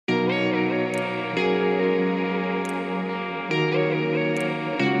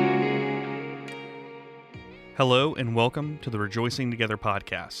Hello and welcome to the Rejoicing Together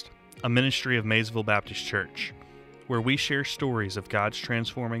podcast, a ministry of Maysville Baptist Church, where we share stories of God's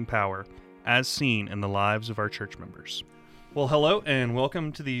transforming power as seen in the lives of our church members. Well, hello and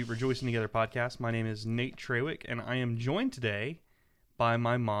welcome to the Rejoicing Together podcast. My name is Nate Trawick, and I am joined today by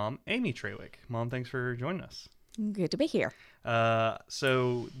my mom, Amy Trawick. Mom, thanks for joining us. Good to be here.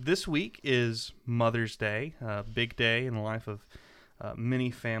 So this week is Mother's Day, a big day in the life of many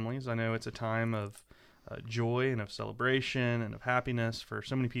families. I know it's a time of joy and of celebration and of happiness for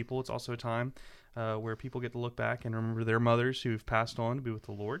so many people. It's also a time where people get to look back and remember their mothers who've passed on to be with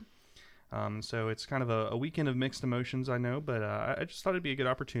the Lord. So it's kind of a weekend of mixed emotions, I know, but I just thought it'd be a good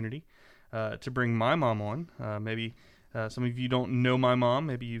opportunity to bring my mom on. Maybe some of you don't know my mom.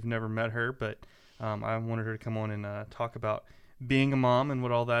 Maybe you've never met her, but I wanted her to come on and talk about being a mom and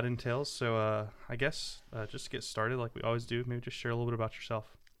what all that entails. So I guess just to get started, like we always do, maybe just share a little bit about yourself.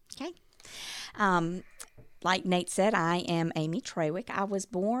 Okay. Like Nate said, I am Amy Trawick. I was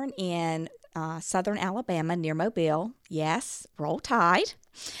born in southern Alabama near Mobile. Yes, roll tide.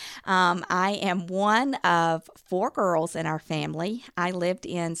 I am one of 4 girls in our family. I lived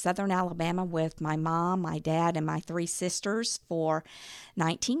in southern Alabama with my mom, my dad, and my 3 sisters for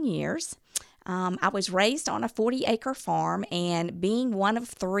 19 years. I was raised on a 40-acre farm, and being one of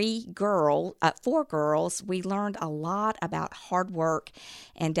 4 girls, we learned a lot about hard work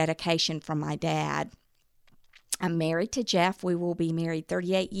and dedication from my dad. I'm married to Jeff. We will be married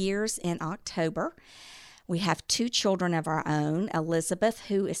 38 years in October. We have 2 children of our own, Elizabeth,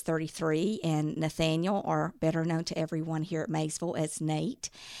 who is 33, and Nathaniel, or better known to everyone here at Maysville as Nate,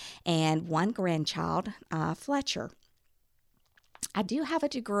 and 1 grandchild, Fletcher. I do have a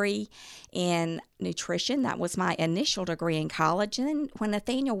degree in nutrition. That was my initial degree in college. And then when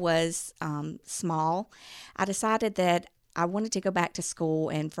Nathaniel was small, I decided that I wanted to go back to school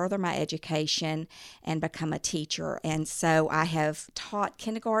and further my education and become a teacher. And so I have taught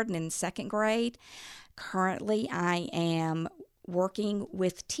kindergarten and 2nd grade. Currently, I am working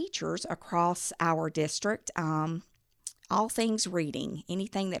with teachers across our district, all things reading,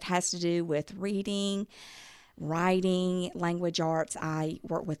 anything that has to do with reading, writing, language arts. I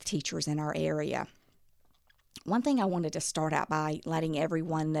work with teachers in our area. One thing I wanted to start out by letting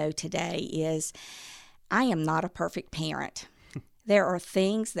everyone know today is I am not a perfect parent. There are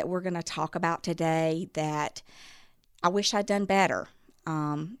things that we're going to talk about today that I wish I'd done better,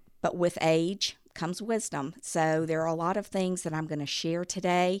 but with age comes wisdom. So there are a lot of things that I'm going to share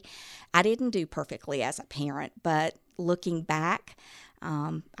today. I didn't do perfectly as a parent, but looking back,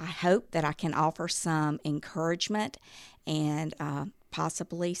 I hope that I can offer some encouragement and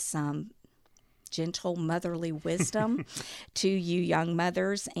possibly some gentle motherly wisdom to you young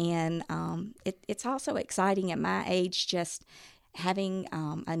mothers. And it's also exciting at my age, just having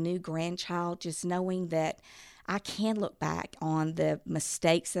a new grandchild, just knowing that I can look back on the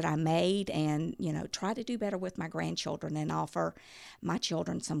mistakes that I made and, try to do better with my grandchildren and offer my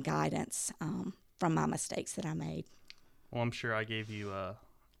children some guidance from my mistakes that I made. Well, I'm sure I gave you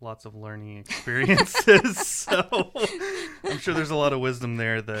lots of learning experiences, so I'm sure there's a lot of wisdom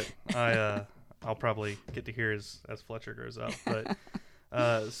there that I'll probably get to hear as Fletcher grows up.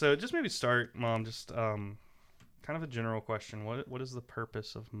 But so just maybe start, Mom, just kind of a general question. What is the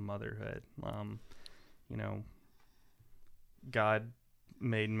purpose of motherhood? God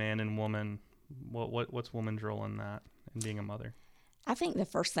made man and woman. What's woman's role in that, in being a mother? I think the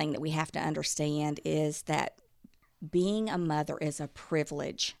first thing that we have to understand is that being a mother is a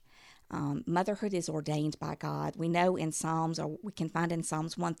privilege. Motherhood is ordained by God. We know in Psalms, or we can find in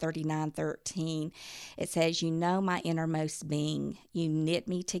Psalms 139:13, it says, "You know my innermost being. You knit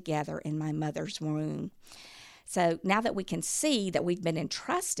me together in my mother's womb." So now that we can see that we've been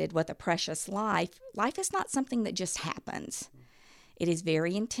entrusted with a precious life is not something that just happens. It is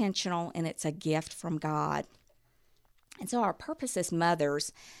very intentional, and it's a gift from God. And so our purpose as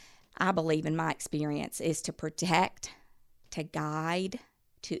mothers, I believe in my experience, is to protect, to guide,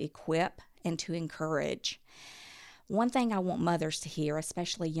 to equip, and to encourage. One thing I want mothers to hear,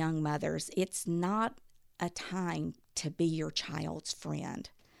 especially young mothers, it's not a time to be your child's friend.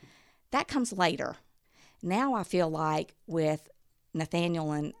 That comes later. Now I feel like with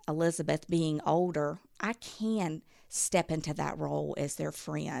Nathaniel and Elizabeth being older, I can step into that role as their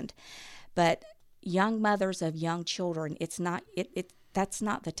friend. But young mothers of young children, that's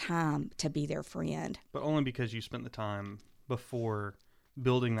not the time to be their friend. But only because you spent the time before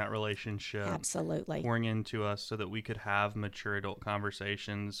building that relationship. Absolutely. Pouring into us so that we could have mature adult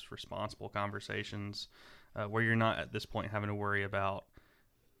conversations, responsible conversations, where you're not at this point having to worry about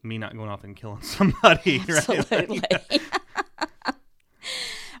me not going off and killing somebody. Absolutely. Right?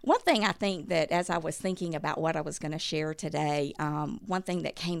 One thing I think that as I was thinking about what I was going to share today, one thing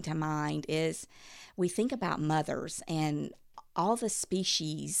that came to mind is we think about mothers and all the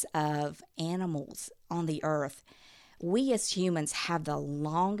species of animals on the earth. We as humans have the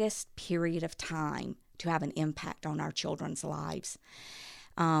longest period of time to have an impact on our children's lives.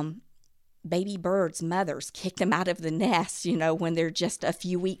 Baby birds, mothers kick them out of the nest, when they're just a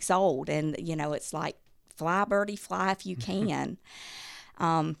few weeks old. And, it's like, fly, birdie, fly if you can.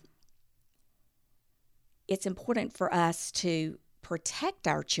 It's important for us to protect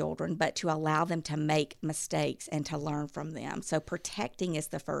our children, but to allow them to make mistakes and to learn from them. So protecting is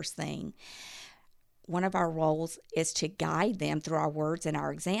the first thing. One of our roles is to guide them through our words and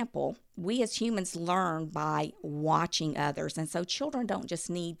our example. We as humans learn by watching others. And so children don't just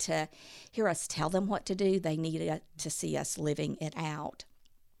need to hear us tell them what to do. They need to see us living it out.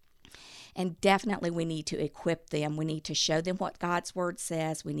 And definitely we need to equip them. We need to show them what God's word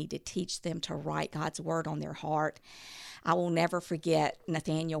says. We need to teach them to write God's word on their heart. I will never forget,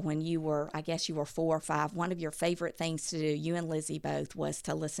 Nathaniel, when you were 4 or 5, one of your favorite things to do, you and Lizzie both, was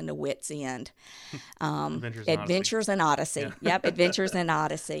to listen to Wit's End. Adventures in Odyssey. Yeah. Yep, Adventures in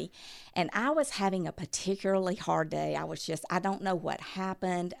Odyssey. And I was having a particularly hard day. I don't know what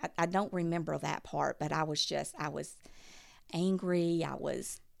happened. I don't remember that part, but I was angry. I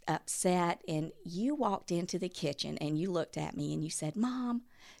was upset, and you walked into the kitchen and you looked at me and you said, "Mom,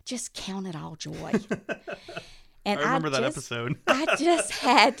 just count it all joy." And I remember that episode. I just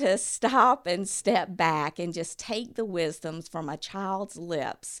had to stop and step back and just take the wisdoms from a child's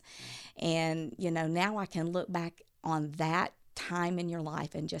lips. And, now I can look back on that time in your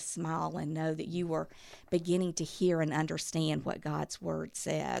life and just smile and know that you were beginning to hear and understand what God's word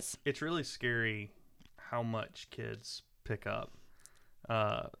says. It's really scary how much kids pick up.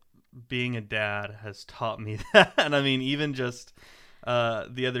 Being a dad has taught me that. And I mean, even just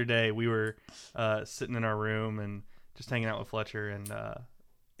the other day, we were sitting in our room and just hanging out with Fletcher, and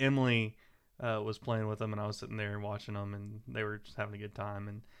Emily was playing with them, and I was sitting there watching them, and they were just having a good time.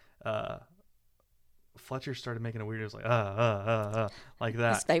 And Fletcher started making a weird, it was like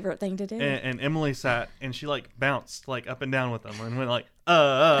that. His favorite thing to do. And Emily sat, and she bounced up and down with them, and went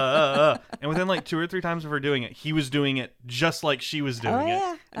And within 2 or 3 times of her doing it, he was doing it just like she was doing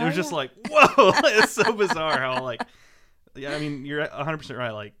it. And it was just like, whoa, it's so bizarre how yeah, I mean, you're 100%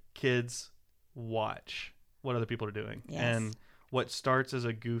 right. Kids watch what other people are doing. Yes. And what starts as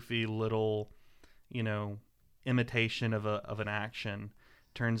a goofy little, imitation of an action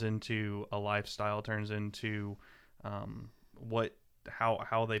turns into a lifestyle, turns into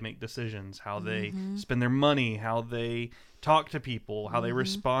how they make decisions, how they spend their money, how they talk to people, how they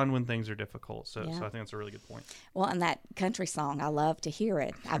respond when things are difficult. So I think that's a really good point. Well, and that country song, I love to hear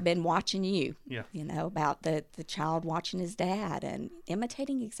it. I've been watching you, about the child watching his dad and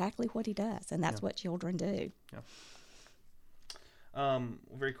imitating exactly what he does. And that's what children do. Yeah.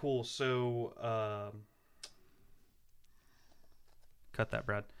 Very cool. So, cut that,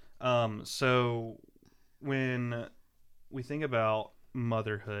 Brad. So when we think about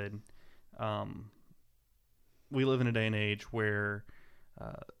motherhood, we live in a day and age where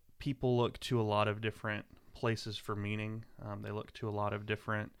people look to a lot of different places for meaning. They look to a lot of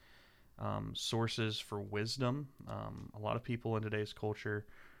different sources for wisdom. A lot of people in today's culture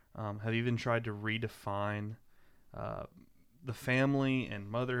have even tried to redefine the family and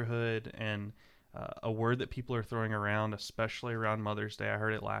motherhood, and a word that people are throwing around, especially around Mother's Day, I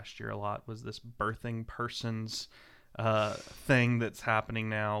heard it last year a lot, was this birthing persons thing that's happening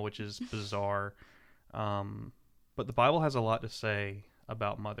now, which is bizarre. But the Bible has a lot to say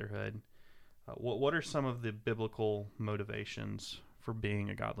about motherhood. What are some of the biblical motivations for being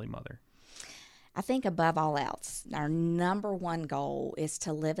a godly mother? I think above all else, our number one goal is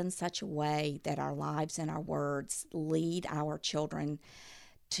to live in such a way that our lives and our words lead our children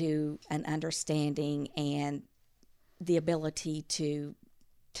to an understanding and the ability to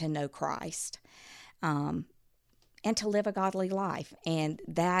know Christ, and to live a godly life. And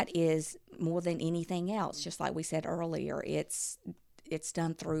that is more than anything else. Just like we said earlier, it's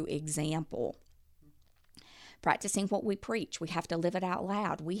done through example. Practicing what we preach. We have to live it out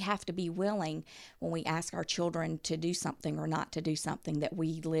loud. We have to be willing when we ask our children to do something or not to do something that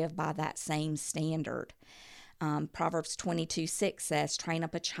we live by that same standard. Proverbs 22:6 says, "Train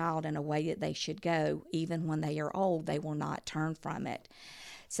up a child in a way that they should go. Even when they are old, they will not turn from it."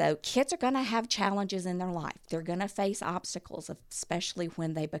 So kids are going to have challenges in their life. They're going to face obstacles, especially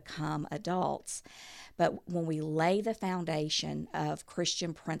when they become adults. But when we lay the foundation of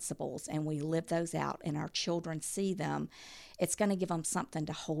Christian principles and we live those out and our children see them, it's going to give them something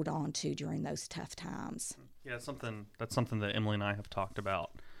to hold on to during those tough times. Yeah, that's something that Emily and I have talked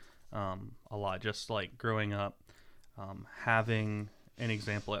about a lot. Just like growing up, having an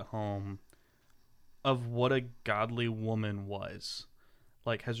example at home of what a godly woman was,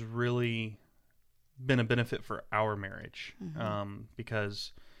 like, has really been a benefit for our marriage.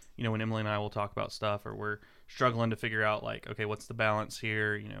 Because, you know, when Emily and I will talk about stuff, or we're struggling to figure out, like, okay, what's the balance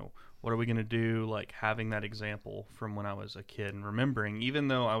here? You know, what are we going to do? Like, having that example from when I was a kid, and remembering, even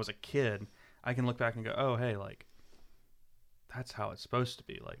though I was a kid, I can look back and go, oh, hey, like, that's how it's supposed to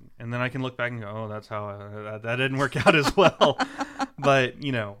be. Like, and then I can look back and go, oh, that's how that didn't work out as well. But,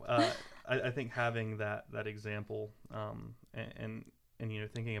 you know, I think having that example, and you know,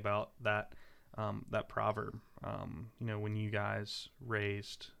 thinking about that proverb, you know, when you guys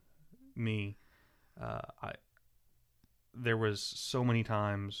raised me, there was so many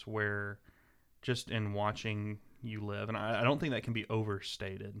times where, just in watching you live, and I don't think that can be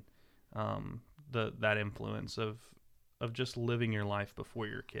overstated, that influence of just living your life before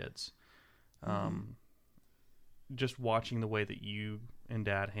your kids. Just watching the way that you and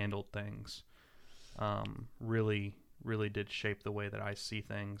Dad handled things, really did shape the way that I see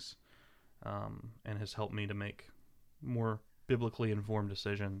things, and has helped me to make more biblically informed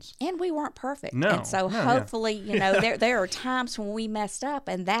decisions. And we weren't perfect. No. And so hopefully, you know, there are times when we messed up,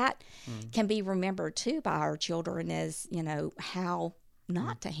 and that can be remembered too by our children, as, you know, how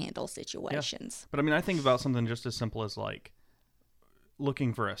not to handle situations. Yeah. But I mean, I think about something just as simple as, like,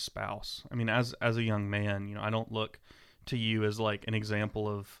 looking for a spouse. I mean, as a young man, you know, I don't look to you as, like, an example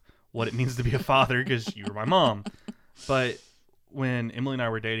of what it means to be a father, because you were my mom. But when Emily and I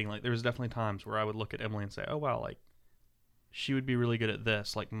were dating, like, there was definitely times where I would look at Emily and say, oh, wow, like, she would be really good at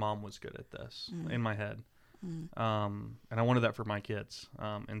this, like Mom was good at this, in my head. And I wanted that for my kids.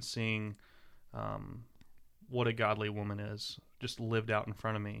 And seeing what a godly woman is, just lived out in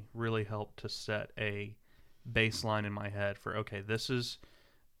front of me, really helped to set a baseline in my head for, okay, this is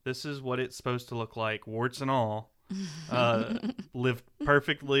what it's supposed to look like, warts and all. Lived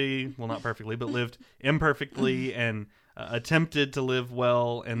perfectly, well, not perfectly, but lived imperfectly, and attempted to live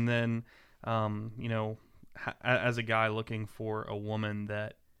well. And then, you know, as a guy looking for a woman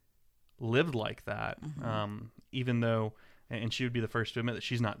that lived like that, even though, and she would be the first to admit that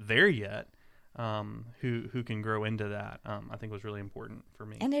she's not there yet, who can grow into that, I think was really important for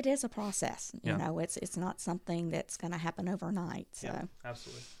me. And it is a process, you know, it's not something that's going to happen overnight. So yeah,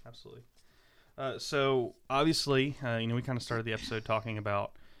 absolutely. So obviously, you know, we kind of started the episode talking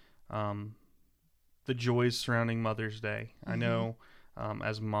about the joys surrounding Mother's Day. I know,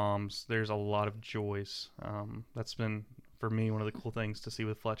 as moms, there's a lot of joys. That's been, for me, one of the cool things to see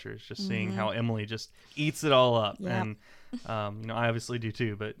with Fletcher, is just seeing how Emily just eats it all up. Yep. And, you know, I obviously do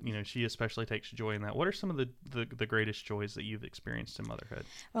too, but, you know, she especially takes joy in that. What are some of the greatest joys that you've experienced in motherhood?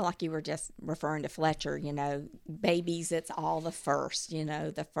 Well, like you were just referring to Fletcher, you know, babies, it's all the first, you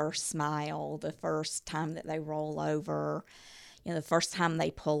know, the first smile, the first time that they roll over, you know, the first time they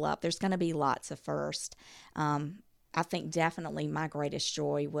pull up. There's going to be lots of first. I think definitely my greatest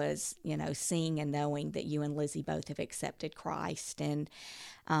joy was, you know, seeing and knowing that you and Lizzie both have accepted Christ, and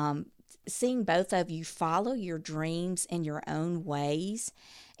seeing both of you follow your dreams in your own ways,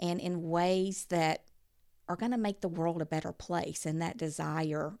 and in ways that are going to make the world a better place, and that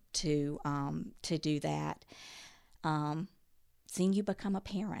desire to do that. Seeing you become a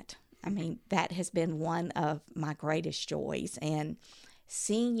parent. I mean, that has been one of my greatest joys, and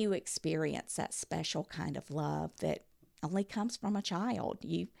seeing you experience that special kind of love that only comes from a child.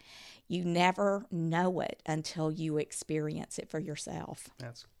 You never know it until you experience it for yourself.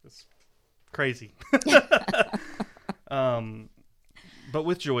 That's crazy. But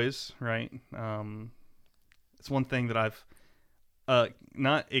with joys, right? It's one thing that I've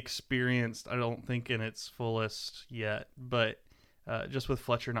not experienced, I don't think, in its fullest yet, but just with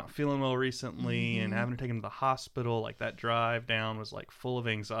Fletcher not feeling well recently and having to take him to the hospital, like, that drive down was, like, full of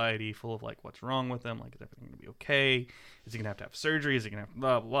anxiety, full of, like, what's wrong with him? Like, is everything going to be okay? Is he going to have surgery? Is he going to have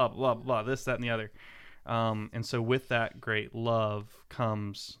blah, blah, blah, blah, this, that, and the other? And so with that great love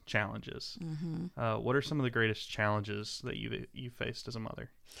comes challenges. What are some of the greatest challenges that you faced as a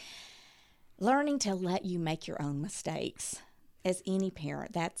mother? Learning to let you make your own mistakes. As any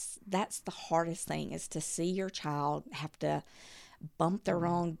parent, that's the hardest thing, is to see your child have to bump their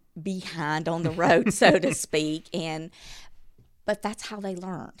own behind on the road, so to speak. But that's how they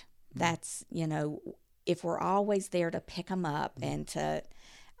learn. That's, you know, if we're always there to pick them up and to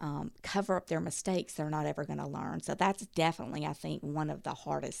cover up their mistakes, they're not ever going to learn. So that's definitely, I think, one of the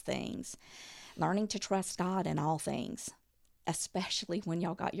hardest things. Learning to trust God in all things, especially when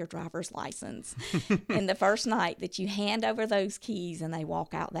y'all got your driver's license. And the first night that you hand over those keys and they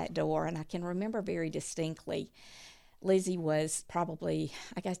walk out that door, and I can remember very distinctly Lizzie was probably,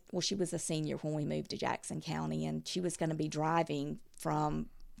 I guess, well, she was a senior when we moved to Jackson County, and she was going to be driving from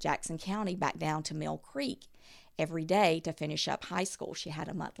Jackson County back down to Mill Creek every day to finish up high school. She had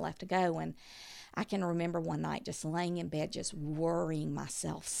a month left to go, and I can remember one night just laying in bed just worrying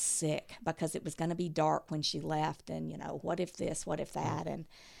myself sick because it was going to be dark when she left, and, what if this, what if that, and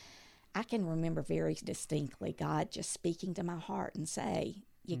I can remember very distinctly God just speaking to my heart and say,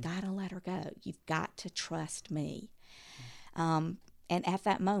 you got to let her go. You've got to trust me. And at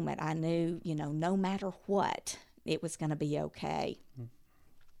that moment, I knew, no matter what, it was going to be okay.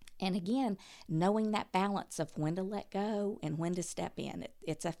 And again, knowing that balance of when to let go and when to step in,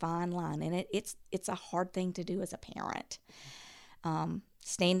 it's a fine line, and it's a hard thing to do as a parent.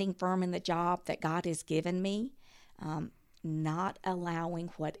 Standing firm in the job that God has given me, not allowing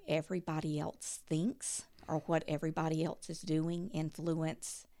what everybody else thinks or what everybody else is doing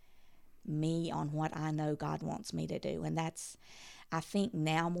influence me on what I know God wants me to do. And that's, I think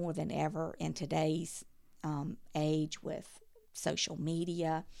now more than ever in today's age with social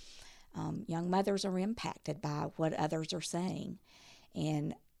media, young mothers are impacted by what others are saying.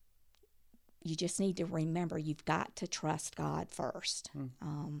 And you just need to remember you've got to trust God first.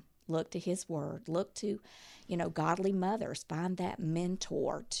 Look to His Word. Look to, godly mothers. Find that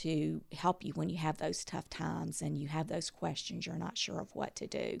mentor to help you when you have those tough times and you have those questions you're not sure of what to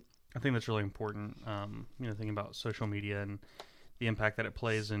do. I think that's really important, thinking about social media and the impact that it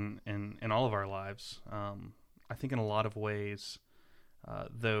plays in all of our lives. I think in a lot of ways,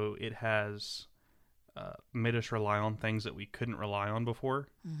 though it has made us rely on things that we couldn't rely on before.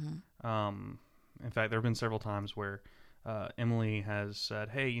 In fact, there have been several times where Emily has said,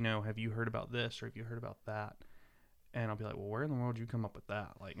 hey, have you heard about this or have you heard about that? And I'll be like, well, where in the world did you come up with that?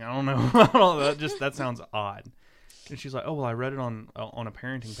 Like, I don't know. That sounds odd. And she's like, oh, well, I read it on a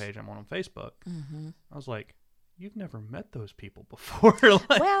parenting page I'm on Facebook. I was like, you've never met those people before.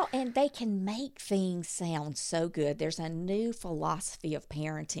 Well, and they can make things sound so good. There's a new philosophy of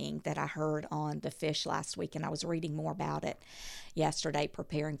parenting that I heard on The Fish last week, and I was reading more about it yesterday,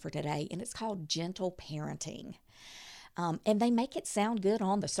 preparing for today, and it's called gentle parenting. And they make it sound good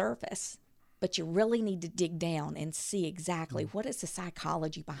on the surface, but you really need to dig down and see exactly what is the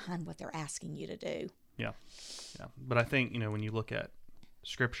psychology behind what they're asking you to do. Yeah. But I think, when you look at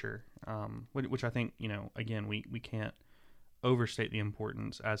Scripture, which I think, again, we can't overstate the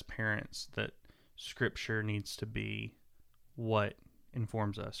importance as parents that Scripture needs to be what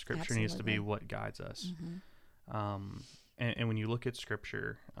informs us. Scripture needs to be what guides us. And when you look at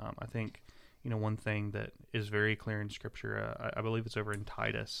Scripture, I think, one thing that is very clear in Scripture, I believe it's over in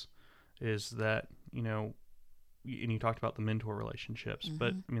Titus, is that, and you talked about the mentor relationships,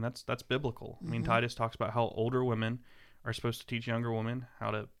 but I mean, that's biblical. I mean, Titus talks about how older women are supposed to teach younger women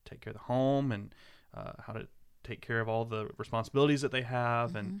how to take care of the home and how to take care of all the responsibilities that they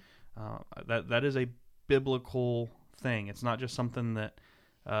have. And that is a biblical thing. It's not just something that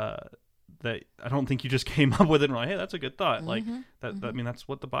that I don't think you just came up with it and like, hey, that's a good thought. Like that, I mean, that's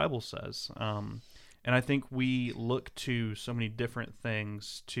what the Bible says. And I think we look to so many different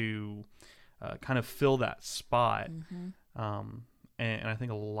things to kind of fill that spot. And I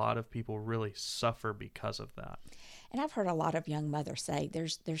think a lot of people really suffer because of that. And I've heard a lot of young mothers say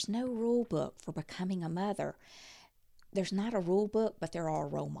there's no rule book for becoming a mother. There's not a rule book, but there are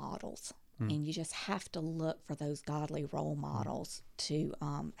role models. And you just have to look for those godly role models to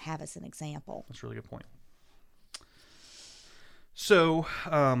have as an example. That's a really good point. So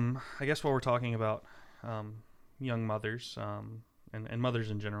I guess while we're talking about young mothers and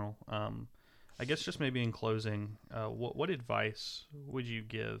mothers in general, I guess just maybe in closing, what advice would you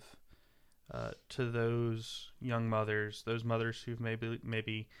give to those young mothers, those mothers who've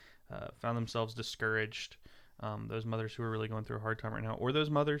maybe found themselves discouraged, those mothers who are really going through a hard time right now, or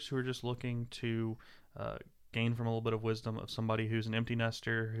those mothers who are just looking to gain from a little bit of wisdom of somebody who's an empty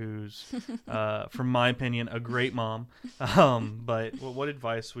nester, who's, from my opinion, a great mom. But what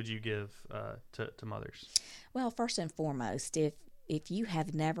advice would you give to mothers? Well, first and foremost, if you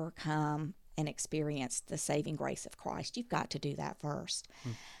have never come and experienced the saving grace of Christ, you've got to do that first.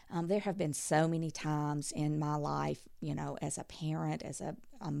 There have been so many times in my life, as a parent, as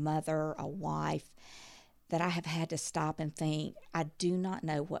a mother, a wife, that I have had to stop and think, I do not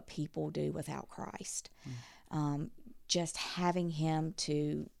know what people do without Christ. Just having Him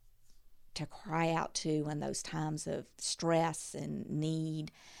to cry out to in those times of stress and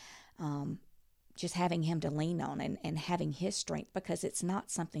need, just having Him to lean on and having His strength, because it's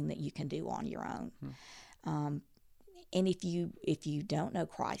not something that you can do on your own. And if you don't know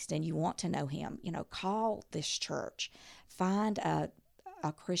Christ and you want to know Him, call this church, find a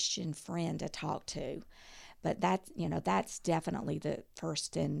Christian friend to talk to. But that's definitely the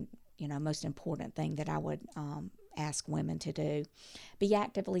first and, most important thing that I would ask women to do. Be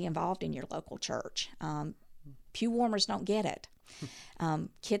actively involved in your local church. Pew warmers don't get it.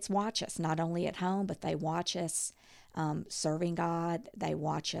 Kids watch us, not only at home, but they watch us serving God. They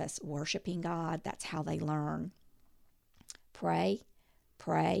watch us worshiping God. That's how they learn. Pray,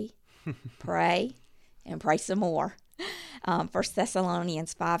 pray, pray, and pray some more. 1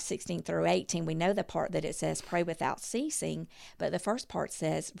 Thessalonians 5:16 through 18, we know the part that it says pray without ceasing, but the first part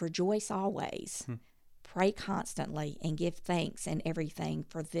says rejoice always. Pray constantly and give thanks in everything,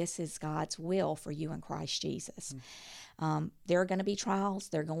 for this is God's will for you in Christ Jesus. There are going to be trials.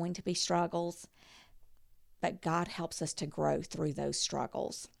 There are going to be struggles, but God helps us to grow through those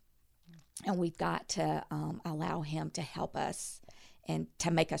struggles. And we've got to allow Him to help us and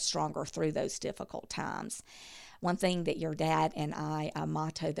to make us stronger through those difficult times. One thing that your dad and I, a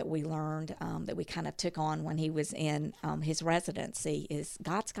motto that we learned, that we kind of took on when he was in his residency, is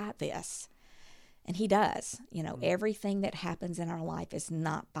God's got this. And He does. Everything that happens in our life is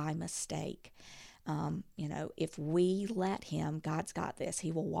not by mistake. If we let Him, God's got this.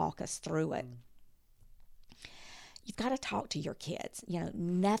 He will walk us through it. You've got to talk to your kids.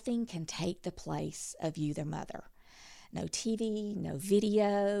 Nothing can take the place of you, their mother. No TV, no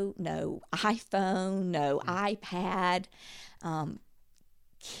video, no iPhone, no iPad.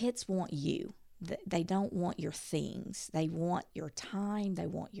 Kids want you. They don't want your things. They want your time. They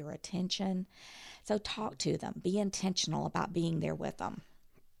want your attention. So talk to them. Be intentional about being there with them.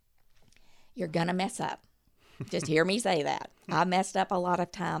 You're going to mess up. Just hear me say that. I messed up a lot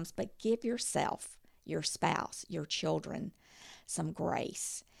of times, but give yourself, your spouse, your children some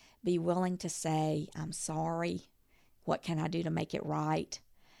grace. Be willing to say, I'm sorry. What can I do to make it right?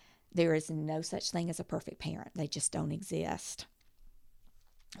 There is no such thing as a perfect parent. They just don't exist.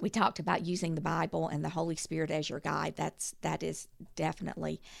 We talked about using the Bible and the Holy Spirit as your guide. That is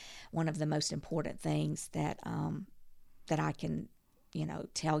definitely one of the most important things that I can,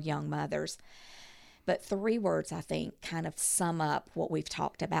 tell young mothers. But 3 words, I think, kind of sum up what we've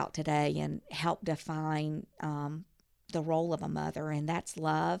talked about today and help define the role of a mother, and that's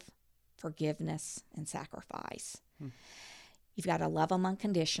love, forgiveness, and sacrifice. You've got to love them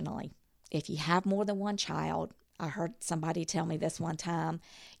unconditionally. If you have more than one child, I heard somebody tell me this one time,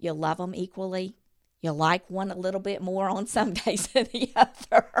 you love them equally. You like one a little bit more on some days than the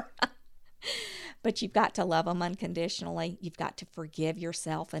other. But you've got to love them unconditionally. You've got to forgive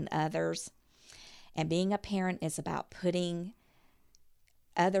yourself and others. And being a parent is about putting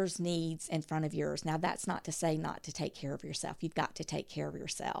others' needs in front of yours. Now, that's not to say not to take care of yourself. You've got to take care of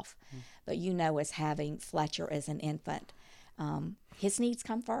yourself. But as having Fletcher as an infant, his needs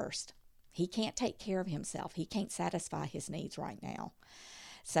come first. He can't take care of himself. He can't satisfy his needs right now.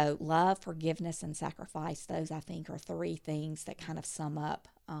 So love, forgiveness, and sacrifice, those I think are 3 things that kind of sum up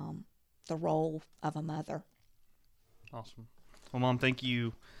the role of a mother. Awesome. Well, Mom, thank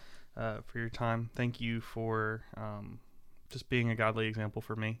you for your time. Thank you for just being a godly example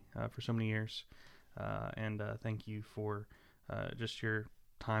for me for so many years. And thank you for just your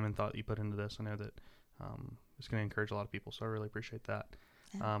time and thought that you put into this. I know that it's going to encourage a lot of people, so I really appreciate that.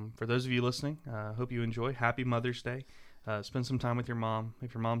 For those of you listening, I hope you enjoy. Happy Mother's Day. Spend some time with your mom.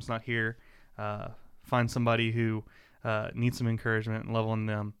 If your mom's not here, find somebody who needs some encouragement and love on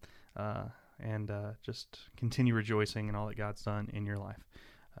them, and just continue rejoicing in all that God's done in your life.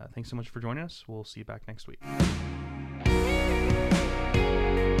 Thanks so much for joining us. We'll see you back next week.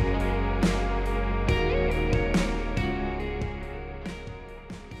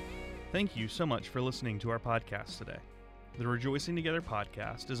 Thank you so much for listening to our podcast today. The Rejoicing Together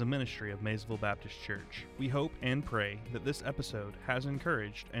podcast is a ministry of Maysville Baptist Church. We hope and pray that this episode has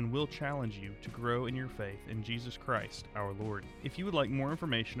encouraged and will challenge you to grow in your faith in Jesus Christ, our Lord. If you would like more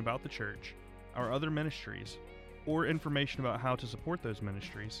information about the church, our other ministries, or information about how to support those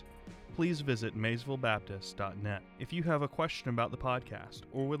ministries, please visit maysvillebaptist.net. If you have a question about the podcast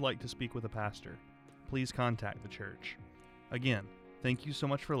or would like to speak with a pastor, please contact the church. Again, thank you so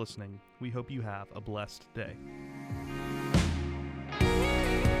much for listening. We hope you have a blessed day.